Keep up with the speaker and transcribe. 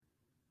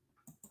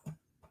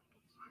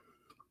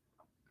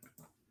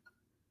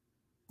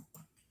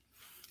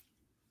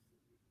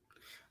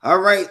All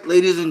right,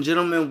 ladies and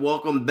gentlemen,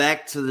 welcome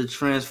back to the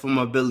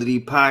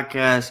Transformability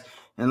Podcast.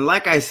 And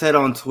like I said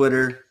on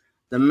Twitter,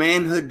 the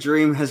manhood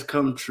dream has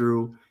come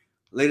true.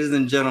 Ladies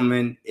and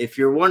gentlemen, if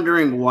you're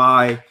wondering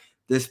why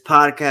this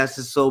podcast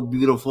is so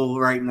beautiful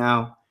right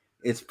now,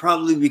 it's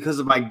probably because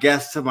of my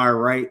guest to my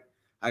right.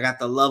 I got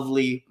the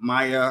lovely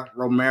Maya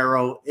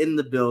Romero in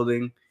the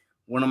building,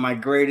 one of my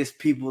greatest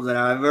people that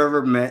I've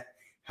ever met.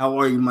 How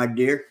are you, my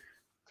dear?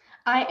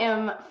 I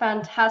am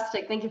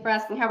fantastic. Thank you for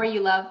asking. How are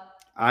you, love?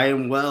 I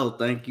am well.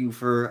 Thank you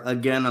for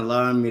again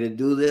allowing me to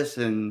do this.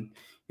 And,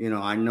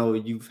 I know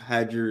you've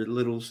had your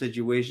little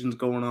situations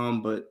going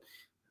on, but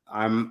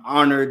I'm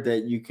honored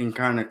that you can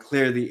kind of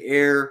clear the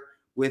air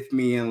with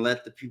me and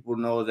let the people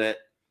know that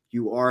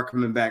you are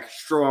coming back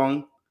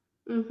strong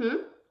Mm-hmm.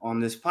 on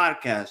this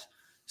podcast.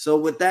 So,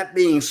 with that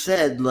being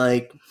said,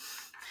 like,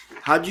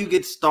 how'd you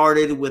get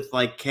started with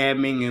like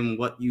camming and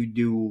what you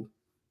do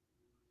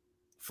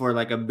for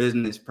like a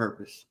business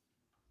purpose?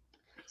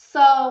 So,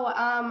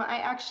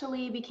 I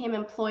actually became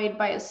employed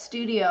by a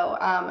studio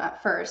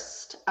at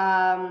first.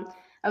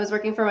 I was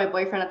working for my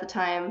boyfriend at the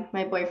time.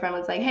 My boyfriend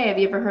was like, "Hey, have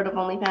you ever heard of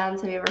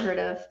OnlyFans? Have you ever heard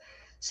of,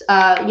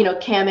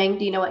 camming?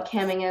 Do you know what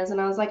camming is?"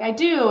 And I was like, "I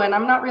do, and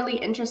I'm not really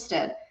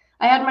interested."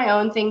 I had my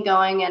own thing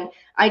going, and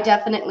I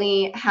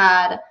definitely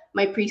had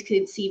my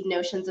preconceived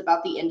notions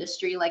about the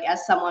industry, like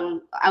as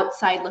someone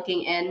outside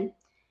looking in.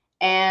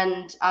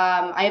 And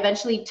I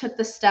eventually took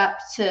the step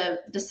to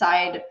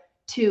decide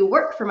to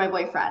work for my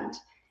boyfriend.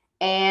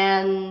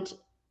 And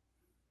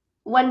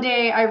one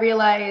day I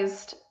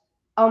realized,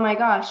 oh my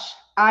gosh,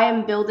 I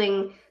am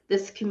building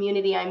this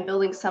community. I'm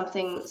building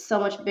something so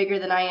much bigger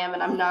than I am,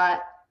 and I'm not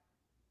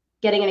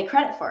getting any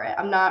credit for it.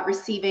 I'm not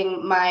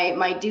receiving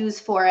my dues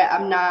for it.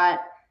 I'm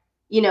not,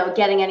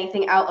 getting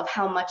anything out of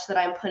how much that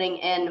I'm putting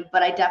in.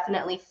 But I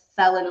definitely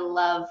fell in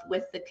love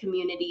with the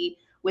community,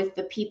 with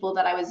the people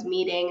that I was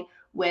meeting,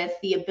 with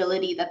the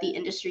ability that the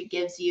industry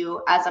gives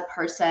you as a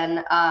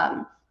person.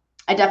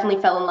 I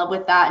definitely fell in love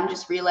with that and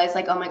just realized,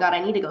 like, oh my God,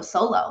 I need to go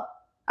solo.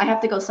 I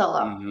have to go solo.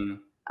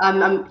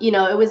 Mm-hmm.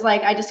 It was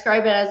like, I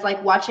describe it as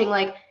like watching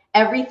like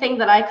everything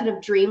that I could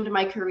have dreamed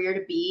my career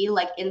to be,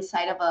 like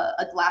inside of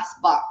a glass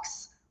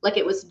box. Like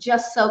it was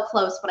just so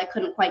close, but I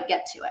couldn't quite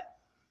get to it.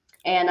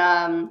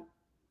 And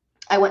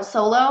I went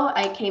solo.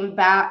 I came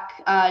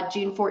back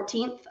June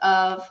 14th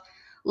of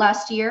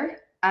last year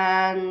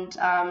and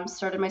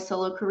started my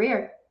solo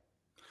career.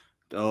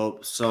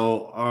 Dope.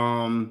 So,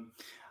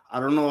 I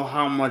don't know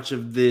how much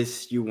of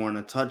this you want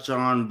to touch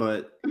on,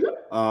 but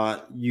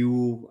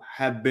you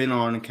have been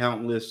on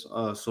countless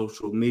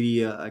social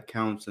media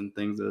accounts and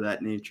things of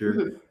that nature,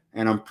 Mm-hmm.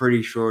 and I'm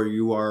pretty sure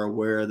you are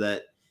aware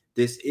that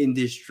this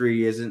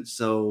industry isn't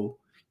so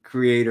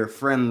creator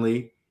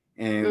friendly,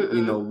 and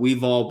Mm-mm.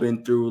 we've all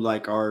been through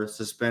like our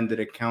suspended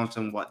accounts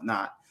and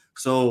whatnot.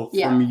 So,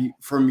 Yeah.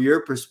 from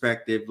your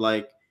perspective,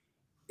 like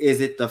is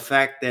it the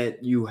fact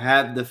that you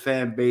have the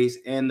fan base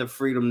and the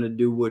freedom to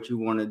do what you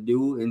want to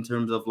do in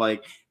terms of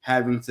like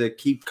having to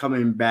keep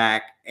coming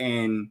back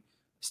and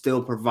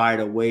still provide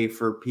a way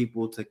for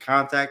people to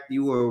contact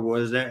you, or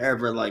was there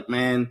ever like,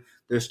 man,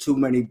 there's too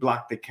many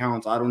blocked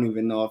accounts, I don't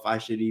even know if I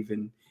should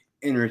even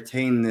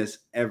entertain this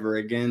ever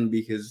again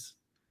because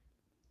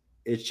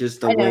it's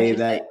just I know what you're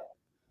saying.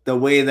 the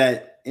way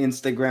that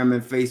Instagram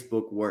and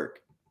Facebook work.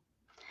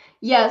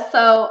 Yeah,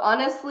 so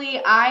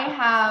honestly, I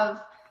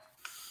have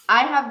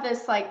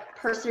this like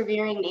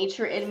persevering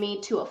nature in me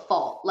to a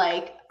fault.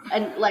 Like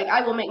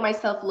I will make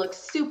myself look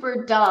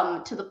super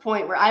dumb to the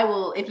point where I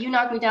will, if you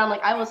knock me down,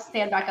 like I will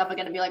stand back up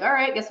again and be like, all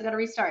right, guess we gotta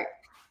restart.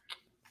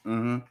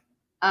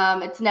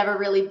 Mm-hmm. It's never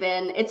really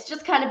been, it's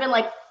just kind of been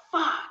like,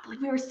 fuck, like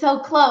we were so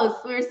close.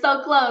 We were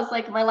so close.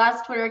 Like my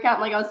last Twitter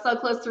account, like I was so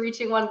close to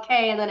reaching 1K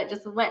and then it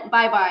just went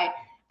bye-bye.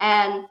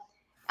 And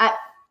at,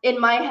 in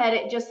my head,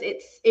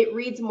 it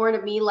reads more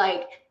to me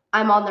like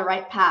I'm on the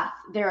right path.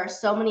 There are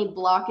so many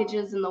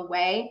blockages in the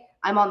way.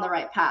 I'm on the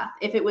right path.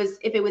 If it was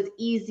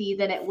easy,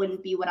 then it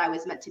wouldn't be what I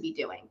was meant to be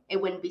doing.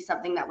 It wouldn't be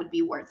something that would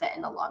be worth it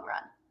in the long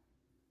run.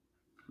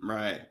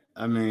 Right.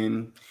 I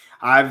mean,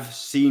 I've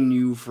seen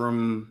you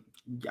from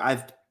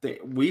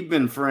we've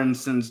been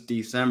friends since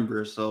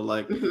December, so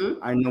like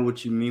Mm-hmm. I know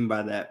what you mean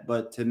by that.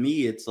 But to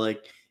me, it's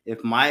like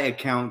if my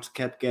accounts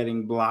kept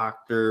getting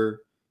blocked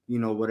or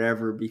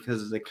whatever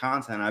because of the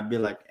content, I'd be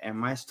like,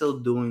 am I still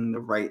doing the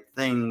right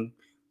thing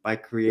by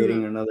creating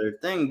Mm-hmm. another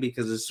thing?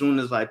 Because as soon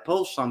as I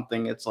post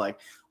something, it's like,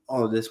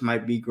 oh, this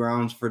might be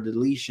grounds for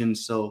deletion.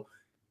 So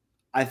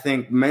I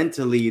think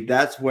mentally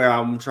that's where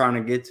I'm trying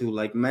to get to.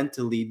 Like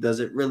mentally, does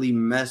it really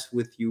mess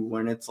with you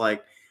when it's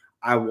like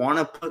I want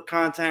to put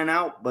content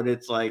out, but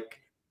it's like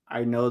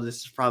I know this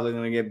is probably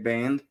going to get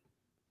banned.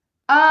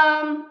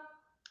 Um,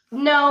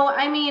 No,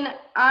 I mean,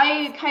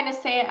 I kind of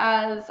say it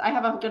as I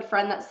have a good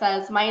friend that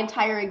says my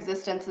entire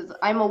existence is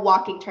I'm a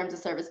walking terms of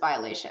service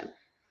violation.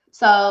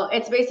 So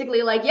it's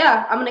basically like,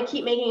 yeah, I'm going to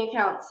keep making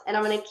accounts and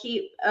I'm going to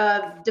keep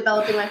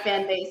developing my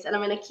fan base and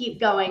I'm going to keep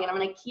going and I'm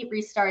going to keep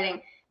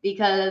restarting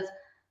because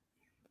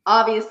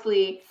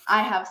obviously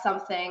I have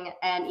something.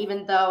 And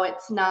even though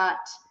it's not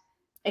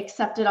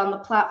accepted on the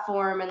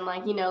platform, and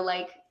like, you know,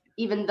 like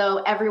even though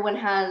everyone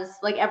has,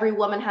 like, every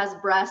woman has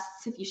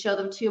breasts, if you show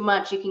them too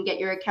much you can get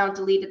your account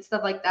deleted,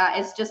 stuff like that.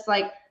 It's just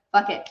like,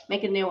 fuck it,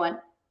 make a new one,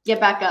 get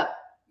back up.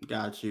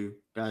 Got you.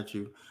 Got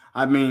you.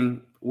 I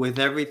mean, with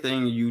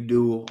everything you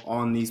do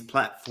on these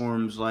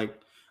platforms, like,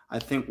 I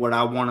think what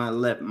I want to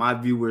let my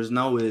viewers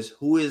know is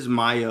who is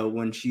Maya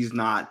when she's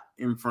not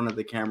in front of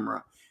the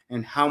camera,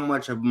 and how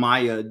much of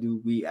Maya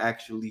do we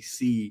actually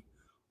see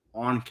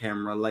on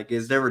camera? Like,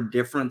 is there a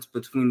difference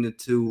between the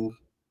two?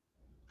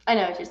 I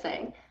know what you're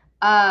saying.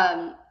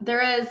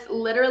 There is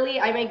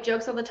literally, I make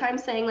jokes all the time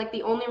saying like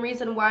the only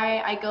reason why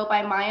I go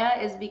by Maya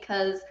is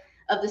because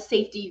of the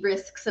safety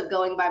risks of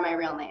going by my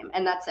real name,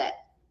 and that's it.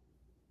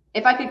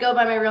 If I could go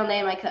by my real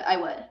name, I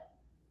would.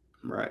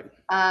 Right.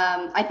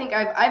 I think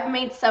I've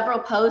made several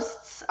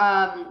posts,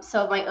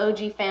 so my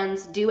OG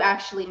fans do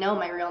actually know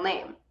my real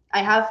name.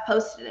 I have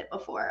posted it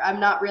before. I'm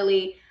not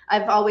really.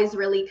 I've always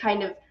really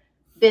kind of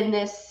been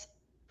this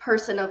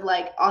person of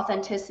like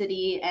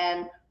authenticity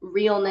and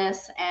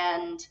realness,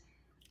 and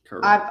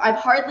Correct. I've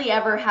hardly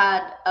ever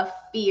had a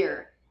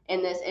fear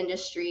in this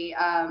industry,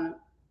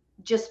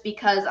 just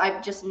because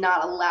I've just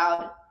not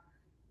allowed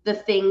the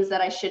things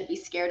that I should be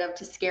scared of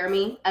to scare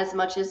me as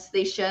much as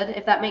they should,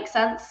 if that makes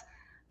sense.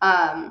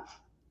 Um,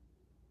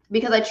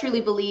 because I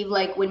truly believe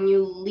like when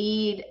you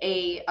lead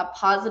a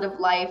positive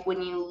life,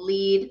 when you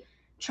lead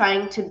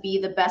trying to be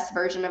the best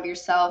version of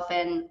yourself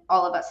and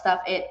all of that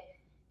stuff, it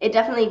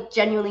definitely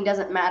genuinely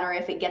doesn't matter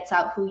if it gets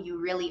out who you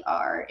really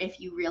are, if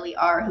you really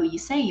are who you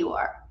say you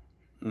are.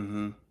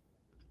 Mm-hmm.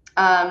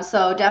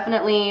 So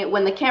definitely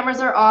when the cameras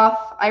are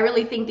off, I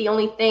really think the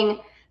only thing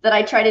that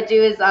I try to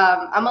do is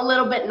I'm a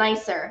little bit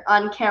nicer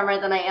on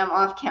camera than I am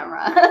off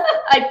camera.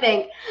 I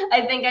think.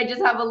 I think I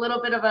just have a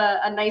little bit of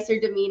a nicer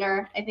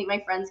demeanor. I think my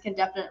friends can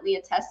definitely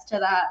attest to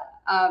that.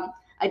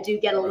 I do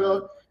get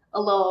Right.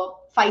 a little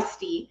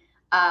feisty.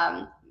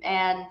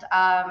 And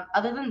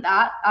other than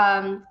that,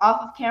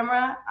 off of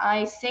camera,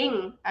 I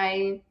sing,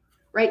 I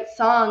write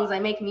songs, I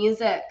make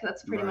music.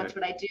 That's pretty Right. much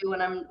what I do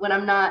when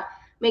I'm not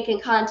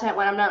making content,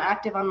 when I'm not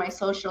active on my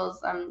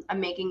socials. I'm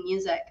making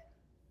music.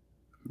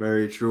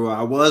 Very true.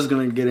 I was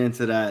gonna get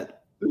into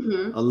that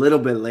Hmm. a little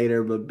bit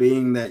later, but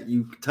being that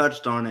you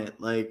touched on it,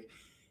 like,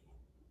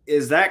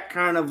 is that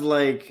kind of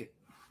like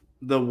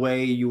the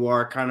way you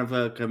are kind of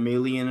a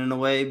chameleon in a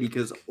way?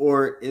 Because,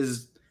 or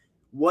is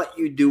what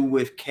you do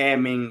with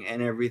camming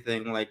and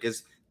everything, like,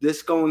 is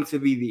this going to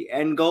be the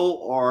end goal,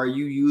 or are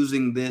you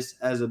using this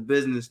as a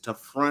business to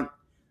front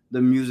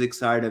the music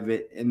side of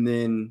it and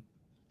then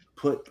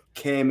put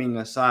camming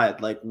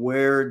aside? Like,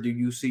 where do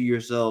you see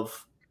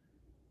yourself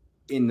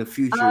in the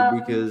future? Um,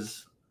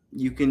 Because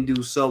you can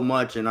do so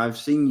much, and I've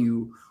seen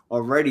you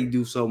already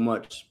do so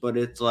much, but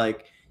it's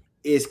like,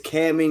 is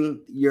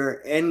camming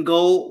your end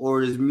goal,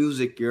 or is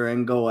music your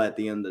end goal at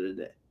the end of the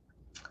day?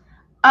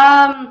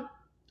 um,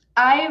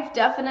 I've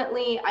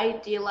definitely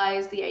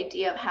idealized the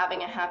idea of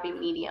having a happy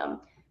medium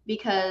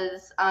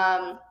because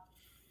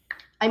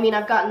I mean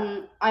I've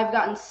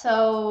gotten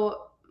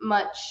so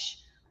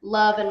much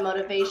love and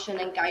motivation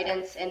and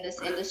guidance in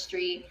this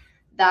industry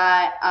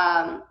that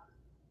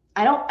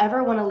I don't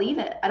ever want to leave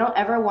it. I don't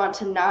ever want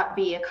to not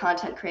be a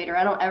content creator.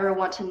 I don't ever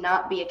want to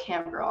not be a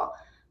cam girl.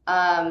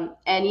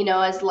 And you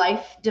know, as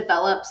life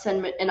develops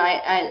and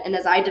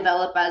as I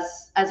develop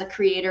as a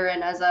creator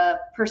and as a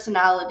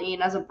personality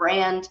and as a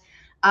brand,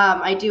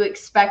 I do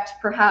expect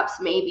perhaps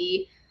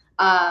maybe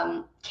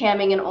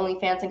camming and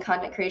OnlyFans and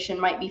content creation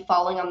might be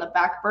falling on the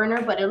back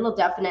burner, but it'll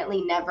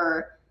definitely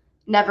never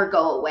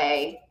go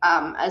away.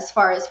 As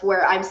far as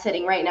where I'm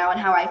sitting right now and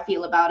how I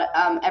feel about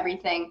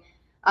everything,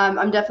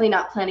 I'm definitely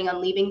not planning on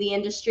leaving the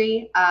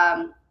industry.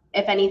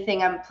 If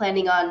anything, I'm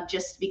planning on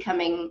just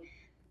becoming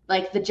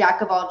like the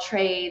jack of all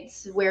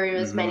trades, wearing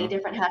as many Mm-hmm.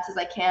 different hats as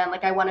I can.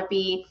 Like I want to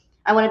be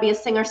a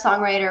singer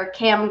songwriter,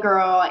 cam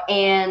girl,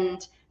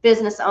 and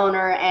business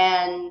owner,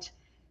 and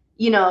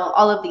you know,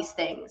 all of these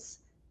things.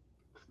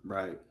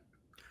 Right.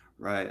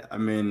 Right. I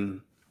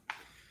mean,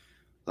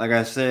 like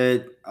I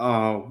said,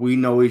 we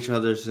know each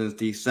other since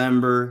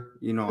December.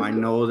 You know, I Mhm.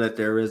 know that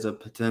there is a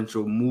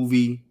potential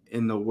movie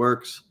in the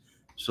works.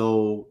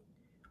 So,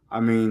 I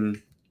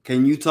mean,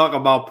 can you talk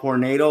about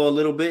Tornado a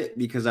little bit?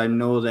 Because I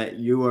know that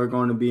you are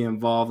going to be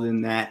involved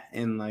in that,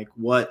 and like,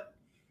 what,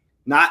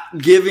 not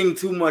giving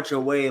too much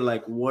away,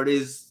 like, what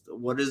is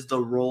the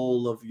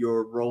role of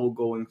your role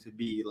going to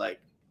be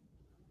like?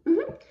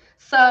 Mhm.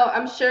 So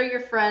I'm sure your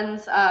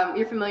friends,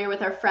 you're familiar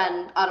with our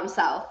friend Autumn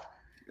South.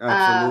 Um,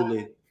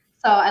 Absolutely.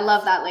 so I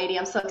love that lady.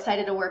 I'm so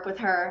excited to work with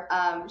her.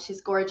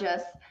 She's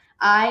gorgeous.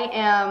 I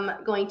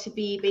am going to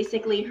be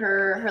basically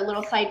her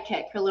little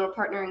sidekick, her little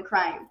partner in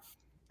crime.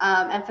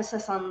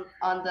 Emphasis on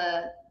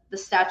the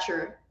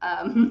stature.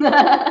 I'm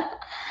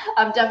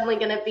definitely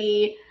going to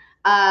be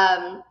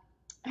um,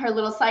 her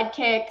little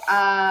sidekick.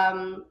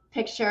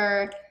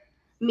 Picture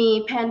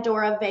me,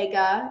 Pandora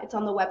Vega. It's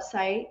on the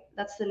website.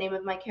 That's the name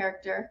of my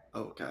character.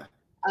 Okay.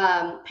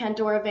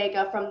 Pandora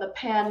Vega from the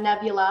Pan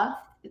Nebula.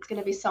 It's going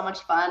to be so much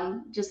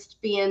fun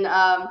just being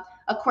a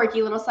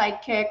quirky little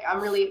sidekick.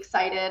 I'm really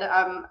excited.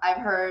 I've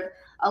heard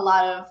a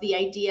lot of the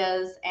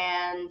ideas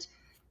and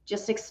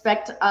just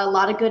expect a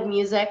lot of good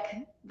music.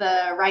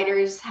 The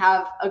writers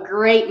have a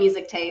great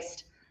music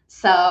taste.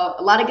 So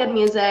a lot of good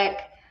music.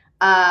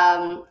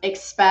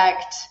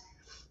 Expect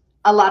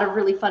a lot of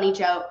really funny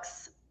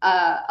jokes,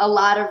 a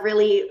lot of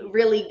really,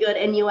 really good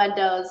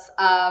innuendos.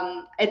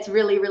 It's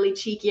really, really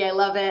cheeky. I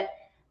love it.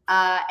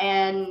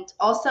 And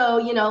also,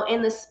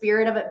 in the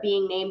spirit of it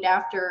being named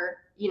after,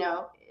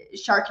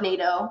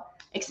 Sharknado,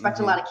 expect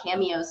a lot of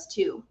cameos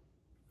too.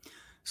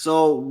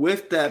 So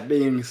with that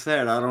being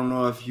said, I don't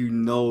know if you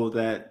know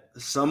that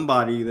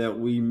somebody that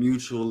we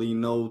mutually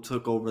know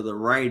took over the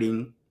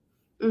writing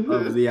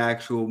of the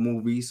actual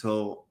movie.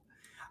 So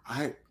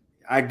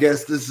I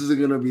guess this is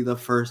going to be the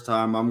first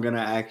time I'm going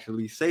to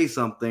actually say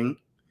something,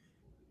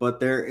 but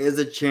there is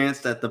a chance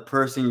that the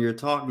person you're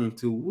talking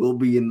to will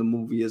be in the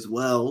movie as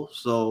well.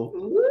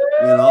 So,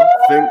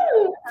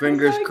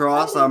 fingers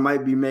crossed, I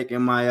might be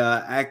making my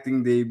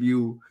acting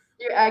debut.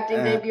 Your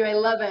acting debut, I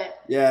love it.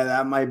 Yeah,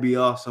 that might be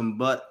awesome.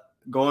 But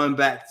going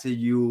back to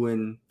you,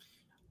 and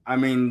I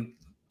mean,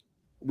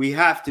 we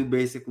have to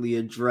basically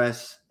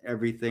address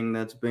everything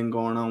that's been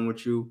going on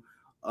with you.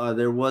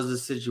 There was a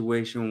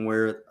situation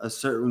where a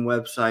certain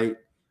website,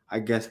 I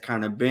guess,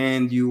 kind of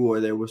banned you, or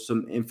there was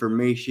some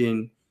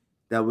information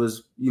that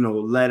was,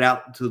 let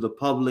out to the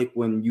public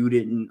when you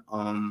didn't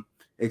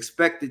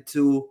expect it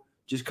to.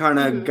 Just kind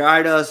of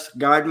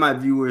guide my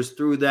viewers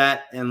through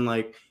that, and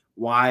like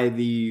why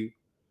the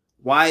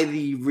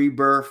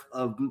rebirth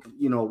of,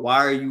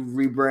 why are you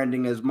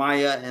rebranding as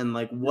Maya, and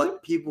like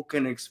what people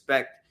can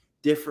expect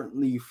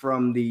differently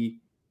from the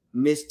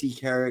Misty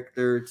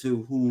character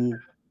to who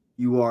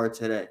you are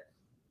today.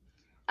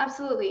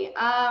 Absolutely.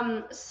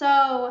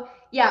 So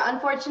yeah,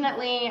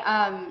 unfortunately,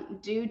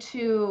 due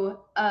to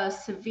a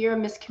severe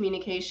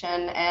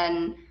miscommunication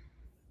and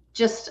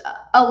just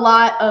a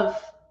lot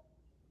of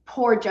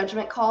poor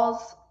judgment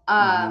calls,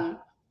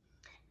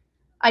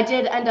 I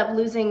did end up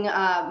losing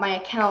my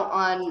account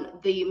on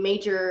the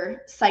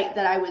major site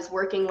that I was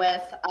working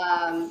with.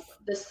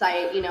 This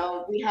site,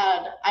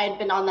 I had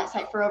been on that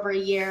site for over a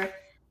year,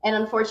 and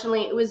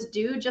unfortunately, it was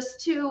due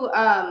just to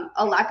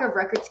a lack of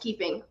records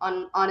keeping.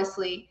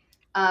 Honestly,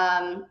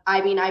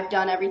 I mean, I've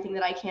done everything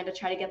that I can to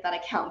try to get that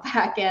account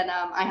back, and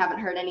I haven't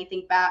heard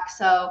anything back.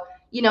 So,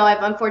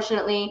 I've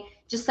unfortunately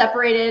just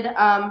separated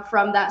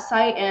from that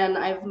site, and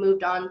I've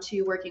moved on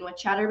to working with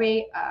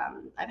Chaturbate.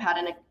 I've had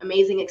an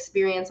amazing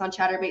experience on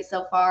Chaturbate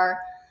so far.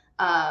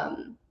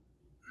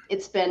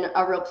 It's been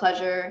a real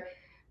pleasure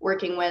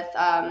working with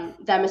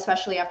them,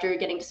 especially after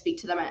getting to speak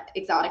to them at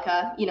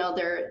Exotica.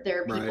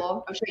 They're people.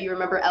 Right. I'm sure you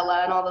remember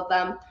Ella and all of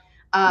them.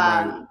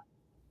 Right.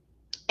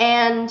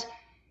 And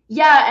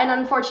yeah, and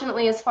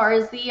unfortunately, as far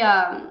as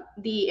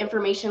the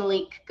information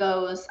leak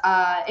goes,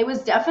 it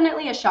was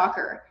definitely a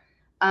shocker.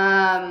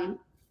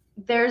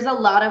 There's a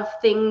lot of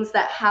things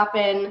that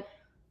happen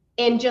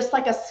in just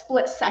like a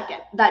split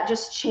second that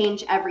just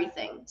change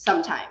everything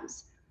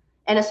sometimes.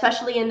 And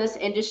especially in this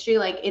industry,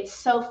 like it's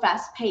so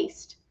fast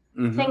paced.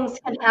 Things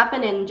can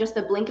happen in just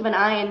the blink of an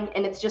eye,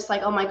 and it's just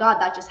like, oh my God,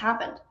 that just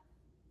happened.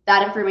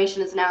 That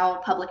information is now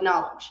public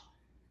knowledge.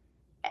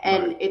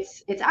 And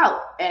it's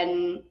out.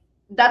 And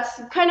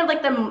that's kind of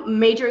like the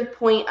major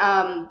point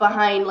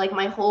behind like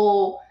my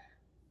whole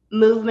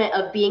movement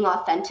of being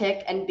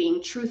authentic and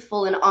being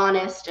truthful and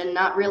honest and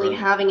not really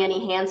having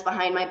any hands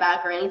behind my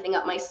back or anything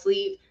up my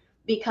sleeve,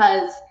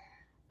 because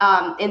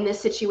in this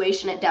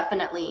situation it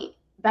definitely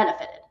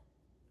benefited.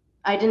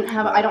 I don't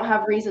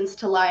have reasons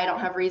to lie. I don't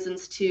have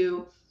reasons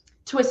to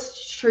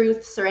twist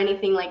truths or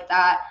anything like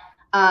that.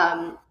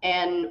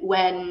 And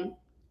when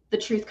the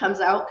truth comes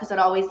out, because it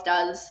always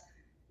does,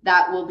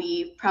 that will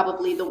be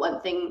probably the one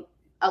thing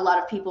a lot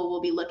of people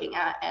will be looking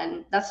at.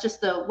 And that's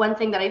just the one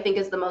thing that I think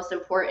is the most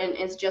important,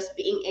 is just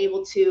being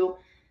able to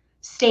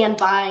stand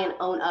by and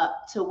own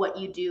up to what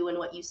you do and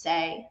what you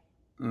say.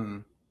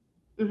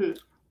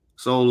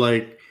 So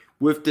like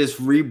with this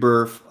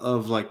rebirth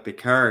of like the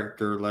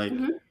character, like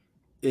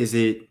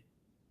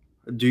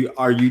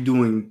are you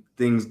doing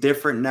things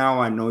different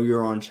now? I know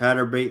you're on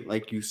Chaturbate,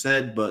 like you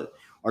said, but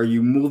are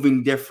you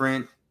moving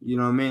different? You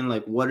know what I mean?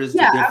 Like what is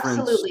the difference?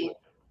 Absolutely.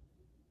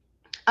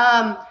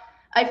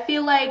 I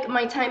feel like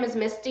my time as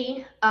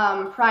Misty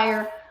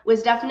prior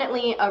was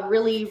definitely a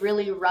really,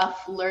 really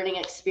rough learning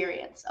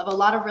experience of a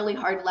lot of really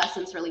hard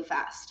lessons really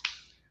fast.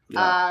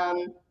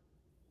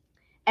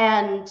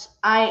 And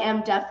I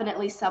am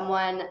definitely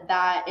someone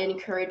that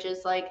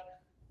encourages, like,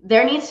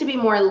 there needs to be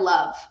more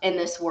love in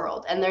this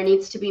world, and there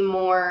needs to be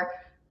more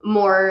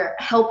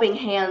helping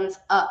hands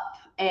up.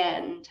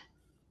 And,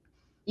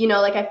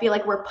 like, I feel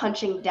like we're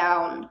punching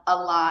down a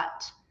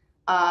lot.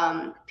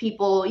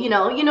 People, you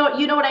know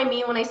what I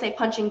mean when I say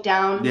punching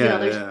down.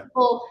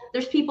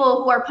 There's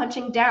people who are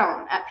punching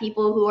down at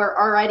people who are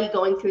already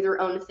going through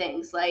their own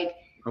things. Like,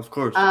 of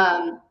course,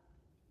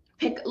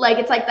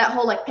 it's like that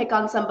whole like pick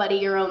on somebody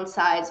your own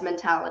size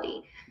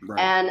mentality.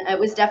 And it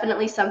was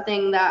definitely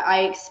something that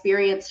I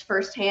experienced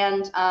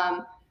firsthand.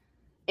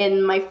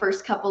 in my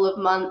first couple of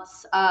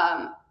months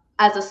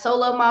as a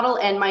solo model,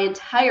 and my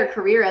entire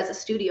career as a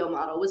studio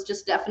model was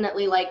just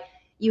definitely like,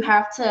 you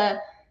have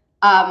to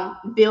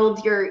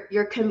build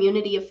your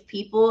community of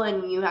people,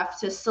 and you have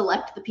to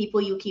select the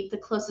people you keep the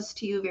closest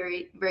to you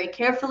very, very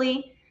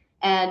carefully,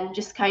 and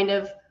just kind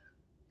of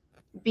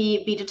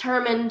be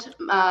determined,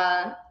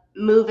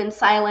 move in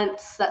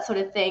silence, that sort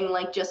of thing.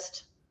 Like,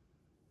 just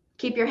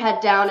keep your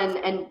head down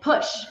and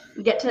push,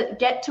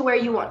 get to where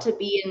you want to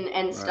be,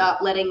 and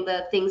stop letting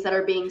the things that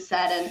are being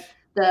said and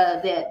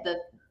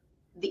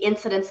the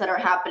incidents that are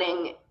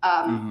happening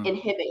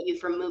inhibit you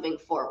from moving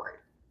forward.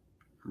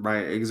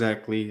 Right,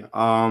 exactly.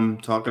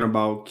 Talking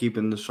about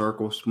keeping the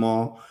circle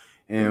small,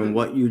 and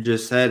what you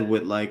just said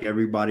with like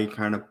everybody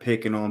kind of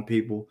picking on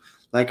people.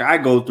 Like, I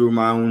go through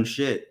my own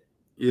shit.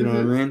 You know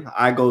what I mean?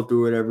 I go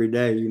through it every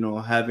day. You know,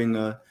 having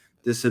a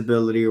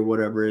disability or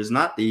whatever is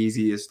not the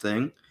easiest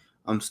thing.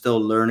 I'm still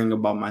learning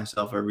about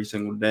myself every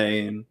single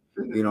day, and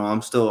you know,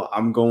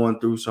 I'm going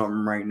through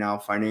something right now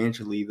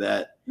financially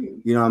that,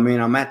 you know what I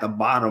mean, I'm at the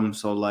bottom,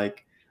 so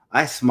like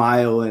I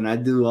smile and I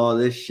do all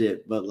this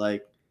shit, but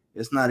like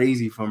it's not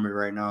easy for me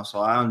right now. So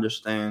I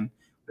understand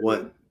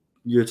what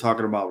you're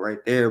talking about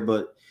right there.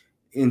 But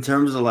in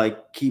terms of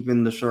like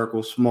keeping the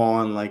circle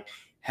small and like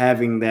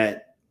having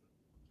that,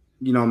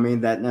 you know what I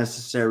mean, that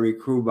necessary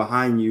crew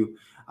behind you,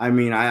 I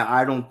mean,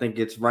 I don't think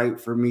it's right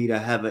for me to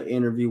have an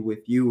interview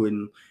with you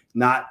and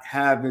not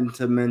having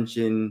to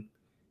mention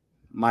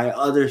my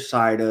other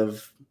side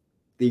of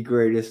the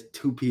greatest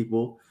two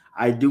people.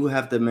 I do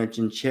have to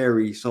mention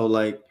Cherry. So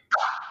like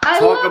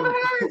talk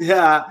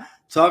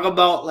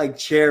about like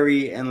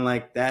Cherry and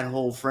like that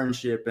whole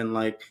friendship and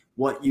like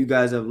what you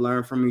guys have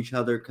learned from each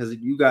other, because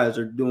you guys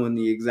are doing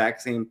the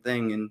exact same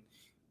thing. And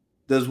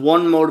does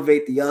one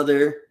motivate the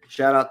other?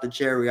 Shout out to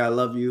Cherry. I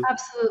love you.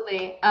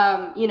 Absolutely.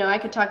 You know, I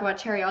could talk about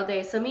Cherry all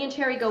day. So me and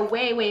Cherry go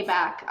way, way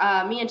back.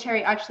 Me and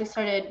Cherry actually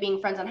started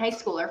being friends in high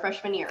school, our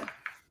freshman year.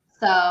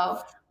 So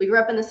we grew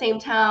up in the same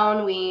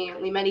town. We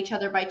met each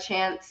other by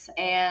chance,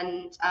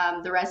 and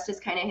the rest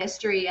is kind of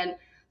history. And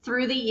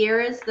through the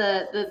years,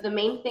 the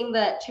main thing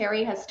that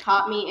Cherry has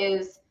taught me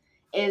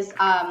is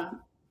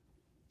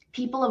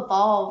people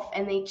evolve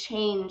and they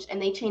change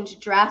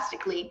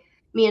drastically.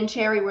 Me and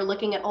Cherry were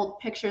looking at old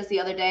pictures the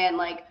other day, and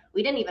like,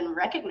 we didn't even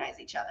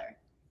recognize each other.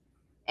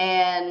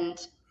 And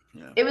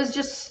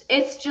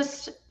it's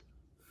just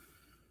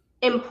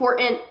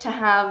important to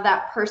have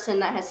that person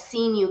that has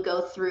seen you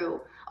go through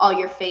all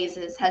your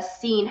phases, has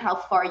seen how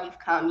far you've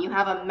come. You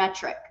have a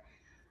metric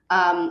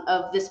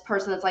of this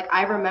person that's like,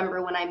 I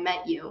remember when I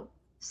met you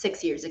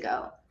 6 years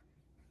ago,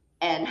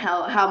 and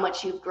how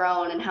much you've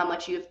grown and how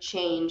much you've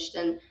changed.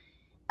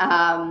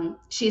 And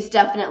she's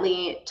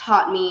definitely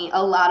taught me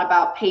a lot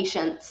about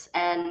patience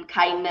and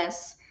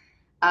kindness.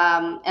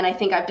 And I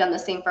think I've done the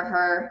same for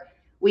her.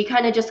 We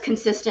kind of just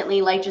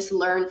consistently like just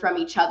learn from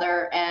each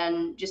other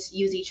and just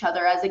use each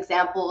other as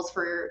examples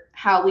for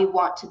how we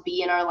want to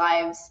be in our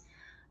lives.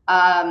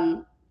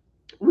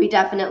 We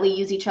definitely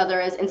use each other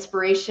as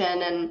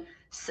inspiration, and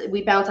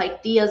we bounce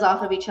ideas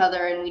off of each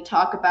other, and we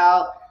talk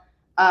about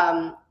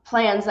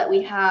plans that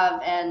we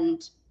have.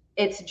 And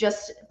it's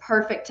just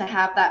perfect to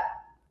have that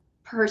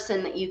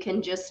person that you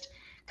can just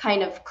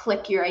kind of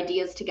click your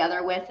ideas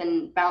together with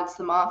and bounce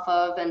them off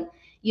of. And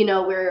you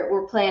know,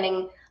 we're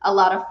planning a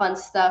lot of fun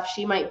stuff.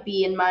 She might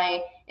be in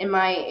my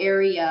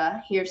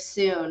area here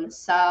soon,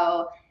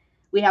 so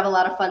we have a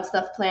lot of fun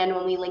stuff planned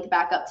when we link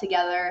back up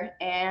together.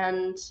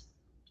 And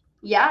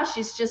yeah,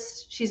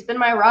 she's been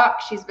my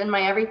rock. She's been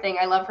my everything.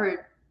 I love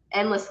her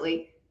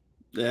endlessly.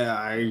 Yeah,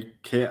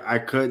 I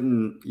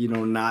couldn't, you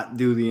know, not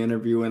do the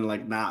interview and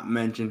like not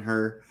mention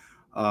her.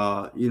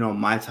 You know,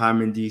 my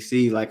time in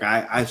DC, like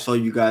I saw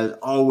you guys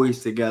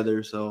always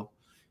together. So,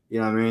 you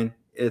know what I mean?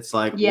 It's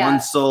like one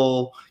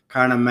soul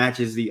kind of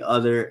matches the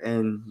other.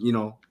 And, you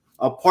know,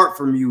 apart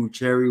from you,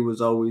 Cherry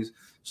was always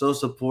so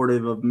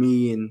supportive of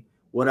me and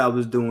what I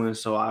was doing.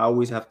 So I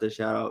always have to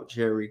shout out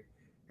Cherry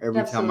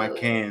every time I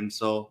can.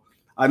 So,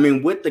 I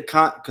mean, with the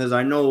because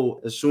I know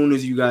as soon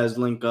as you guys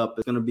link up,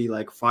 it's going to be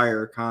like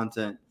fire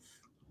content.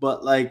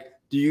 But like,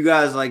 do you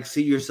guys like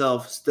see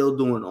yourself still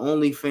doing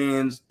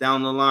OnlyFans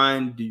down the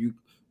line?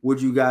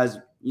 Would you guys,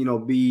 you know,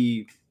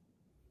 be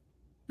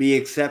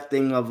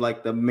accepting of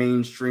like the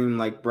mainstream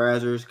like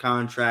Brazzers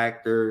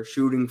contract or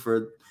shooting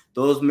for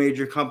those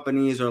major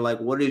companies? Or like,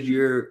 what is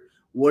your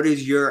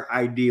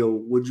ideal?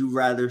 Would you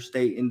rather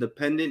stay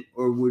independent,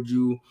 or would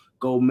you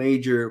go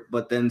major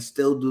but then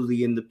still do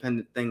the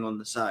independent thing on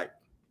the side?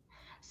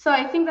 So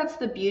I think that's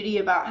the beauty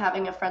about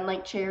having a friend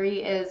like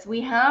Cherry is we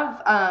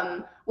have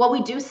while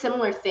we do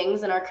similar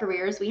things in our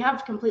careers, we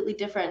have completely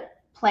different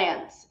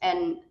plans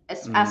and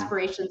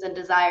aspirations and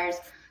desires.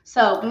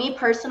 So me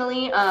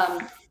personally,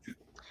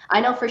 I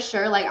know for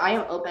sure, like, I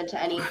am open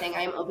to anything.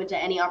 I am open to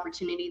any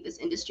opportunity this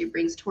industry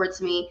brings towards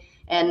me.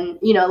 And,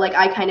 you know, like,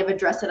 I kind of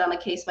address it on a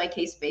case by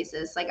case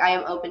basis. Like, I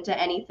am open to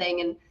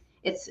anything, and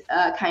it's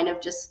kind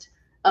of just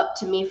up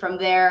to me from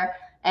there.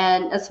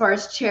 And as far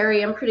as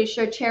Cherry, I'm pretty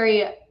sure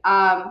Cherry,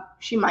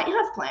 she might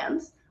have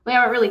plans. we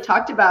haven't really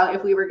talked about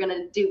if we were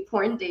gonna do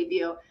porn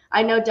debut.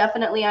 I know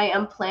definitely I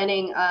am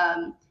planning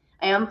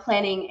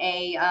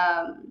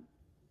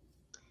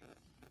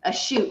a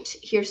shoot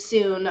here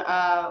soon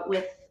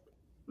with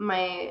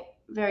my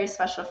very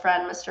special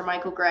friend, Mr.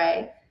 Michael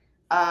Gray.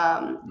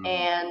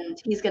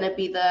 And he's going to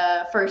be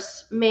the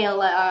first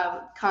male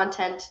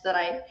content that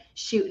I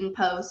shoot and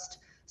post.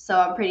 So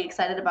I'm pretty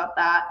excited about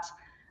that.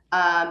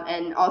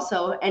 And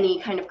also any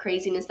kind of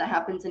craziness that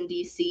happens in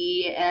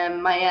DC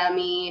and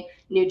Miami,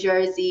 New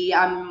Jersey,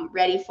 I'm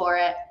ready for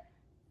it.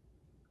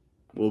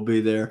 We'll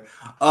be there.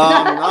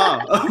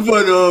 Nah,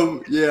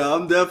 but yeah,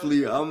 I'm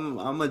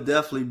gonna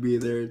definitely be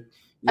there.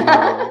 You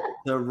know,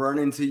 to run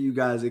into you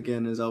guys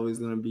again is always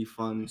gonna be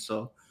fun.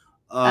 So,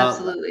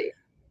 Absolutely.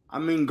 I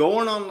mean,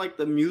 going on like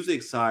the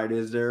music side,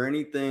 is there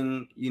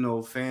anything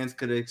fans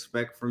could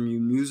expect from you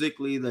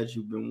musically that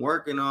you've been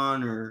working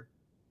on, or?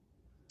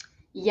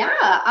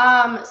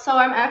 Yeah. So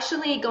I'm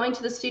actually going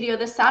to the studio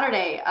this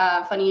Saturday.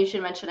 Funny you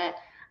should mention it.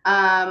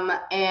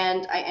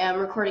 And I am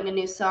recording a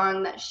new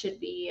song that should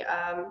be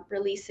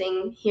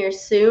releasing here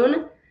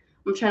soon.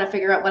 I'm trying to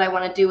figure out what I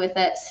want to do with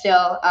it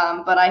still,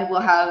 but I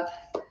will have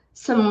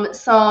some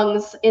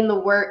songs in the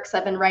works.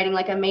 I've been writing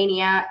like a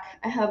maniac.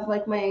 I have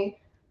like my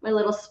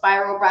little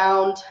spiral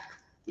bound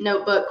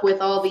notebook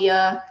with all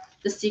the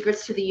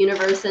secrets to the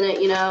universe in it.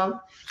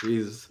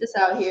 Jesus. Just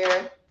out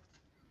here.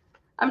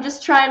 I'm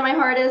just trying my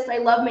hardest. I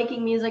love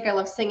making music. I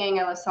love singing.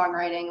 I love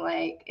songwriting.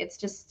 Like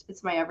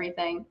it's my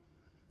everything.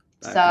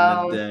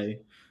 Back in the day,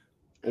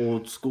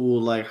 old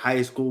school, like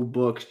high school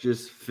books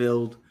just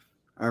filled.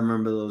 I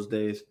remember those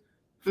days.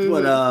 Mm-hmm.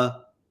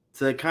 But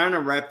to kind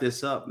of wrap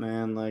this up,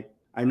 man, like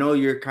I know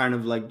you're kind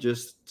of like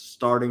just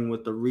starting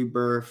with the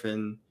rebirth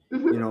and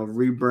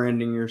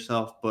rebranding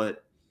yourself,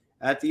 but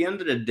at the end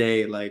of the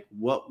day, like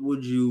what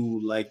would you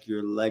like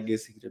your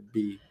legacy to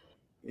be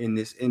in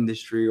this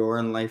industry or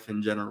in life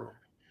in general?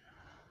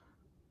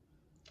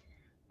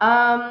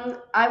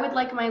 I would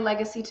like my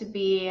legacy to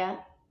be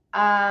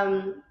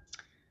I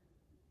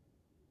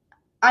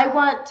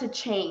want to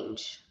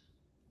change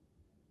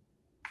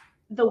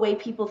the way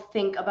people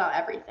think about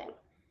everything.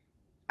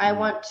 I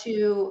want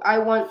to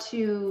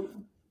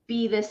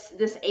be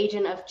this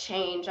agent of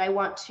change. I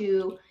want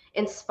to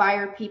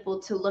inspire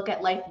people to look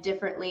at life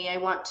differently. I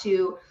want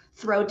to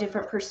throw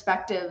different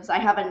perspectives. I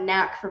have a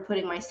knack for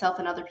putting myself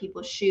in other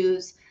people's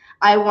shoes.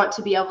 I want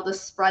to be able to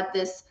spread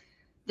this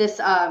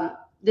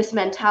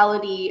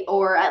mentality,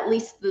 or at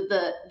least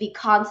the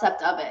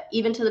concept of it,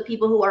 even to the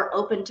people who are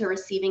open to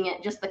receiving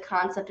it. Just the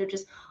concept of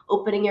just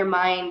opening your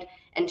mind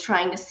and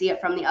trying to see it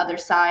from the other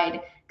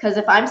side. Because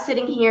if I'm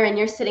sitting here and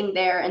you're sitting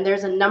there and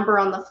there's a number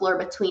on the floor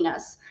between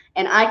us,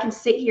 and I can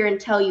sit here and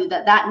tell you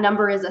that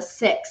number is a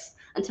 6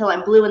 until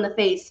I'm blue in the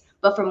face,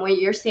 but from where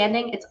you're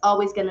standing, it's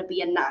always going to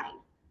be a 9.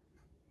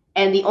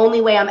 And the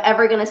only way I'm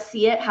ever going to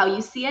see it how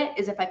you see it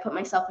is if I put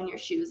myself in your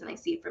shoes and I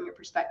see it from your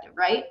perspective,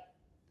 right?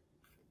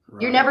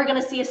 You're never going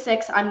to see a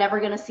 6. I'm never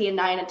going to see a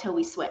 9 until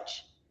we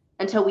switch,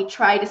 until we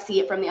try to see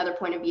it from the other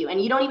point of view.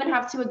 And you don't even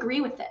have to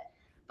agree with it.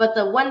 But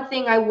the one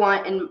thing I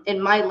want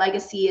in my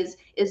legacy is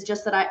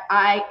just that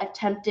I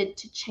attempted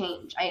to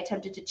change. I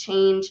attempted to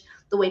change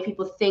the way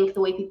people think, the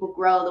way people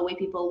grow, the way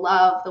people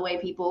love, the way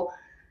people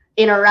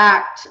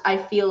interact. I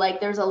feel like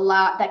there's a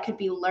lot that could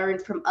be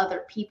learned from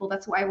other people.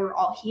 That's why we're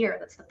all here.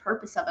 That's the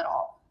purpose of it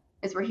all,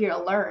 is we're here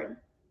to learn.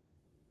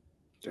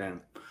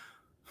 Damn.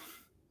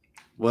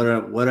 What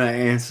an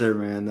answer,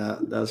 man.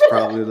 That's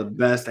probably the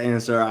best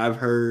answer I've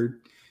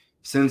heard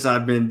since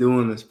I've been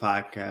doing this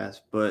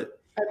podcast. But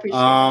I appreciate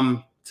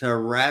it. To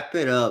wrap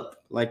it up,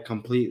 like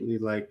completely,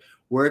 like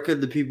where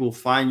could the people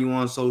find you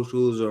on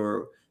socials,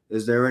 or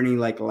is there any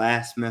like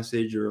last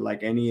message or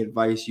like any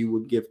advice you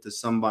would give to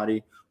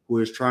somebody who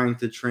is trying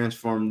to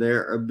transform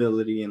their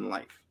ability in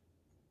life?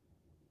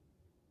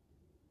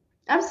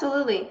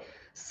 Absolutely.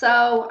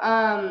 So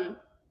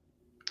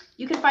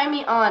you can find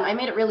me on, I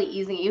made it really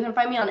easy. You can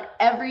find me on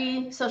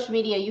every social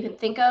media you can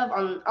think of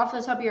off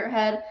the top of your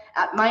head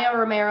at Maya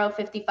Romero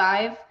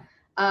 55.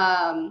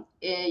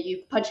 You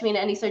punch me in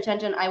any search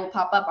engine, I will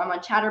pop up. I'm on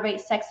Chatterbait,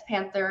 Sex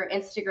Panther,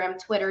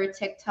 Instagram, Twitter,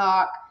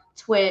 TikTok,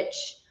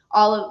 Twitch,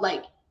 all of,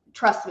 like,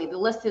 trust me, the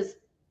list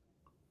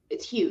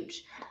it's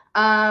huge.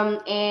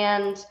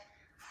 And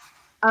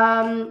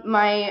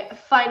my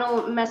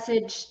final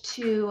message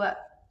to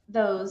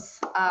those,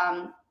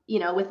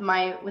 with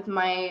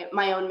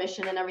my own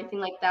mission and everything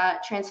like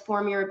that,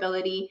 transform your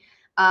ability.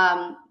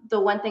 The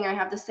one thing I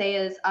have to say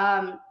is,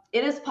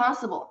 it is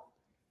possible.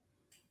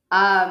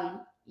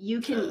 You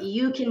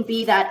can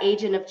be that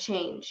agent of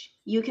change.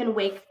 You can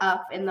wake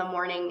up in the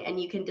morning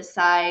and you can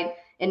decide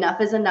enough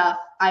is enough.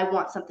 I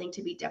want something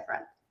to be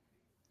different.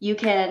 You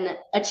can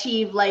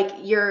achieve like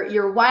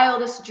your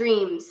wildest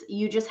dreams.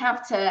 You just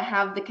have to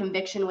have the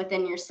conviction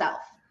within yourself.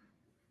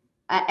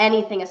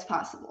 Anything is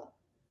possible.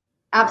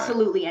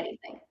 Absolutely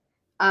anything.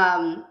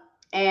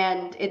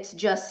 And it's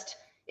just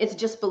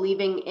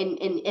believing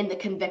in the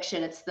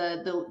conviction. It's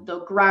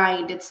the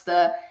grind. It's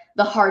the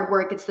hard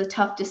work. It's the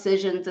tough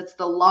decisions. It's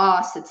the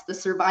loss. It's the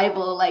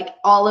survival. Like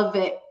all of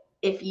it.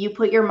 If you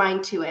put your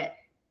mind to it,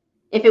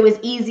 If it was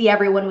easy,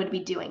 everyone would be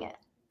doing it.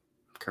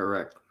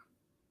 Correct.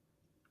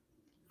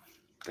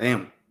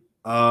 Damn.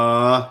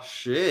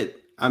 Shit.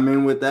 I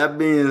mean, with that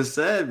being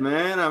said,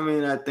 man,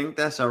 I think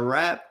that's a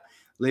wrap.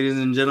 Ladies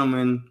and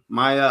gentlemen,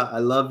 Maya, I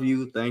love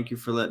you. Thank you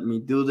for letting me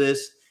do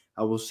this.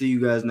 I will see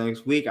you guys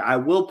next week. I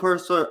will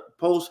post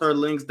her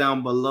links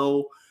down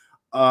below.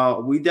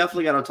 We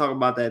definitely got to talk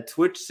about that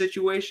Twitch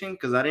situation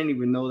because I didn't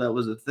even know that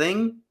was a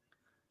thing.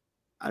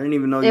 I didn't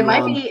even know it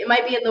might be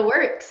in the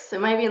works.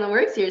 It might be in the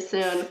works here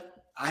soon.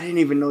 I didn't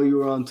even know you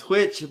were on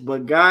Twitch.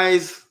 But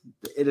guys,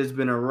 it has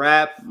been a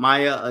wrap.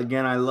 Maya,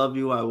 again, I love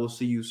you. I will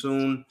see you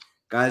soon.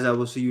 Guys, I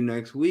will see you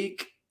next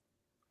week.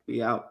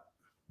 Be out.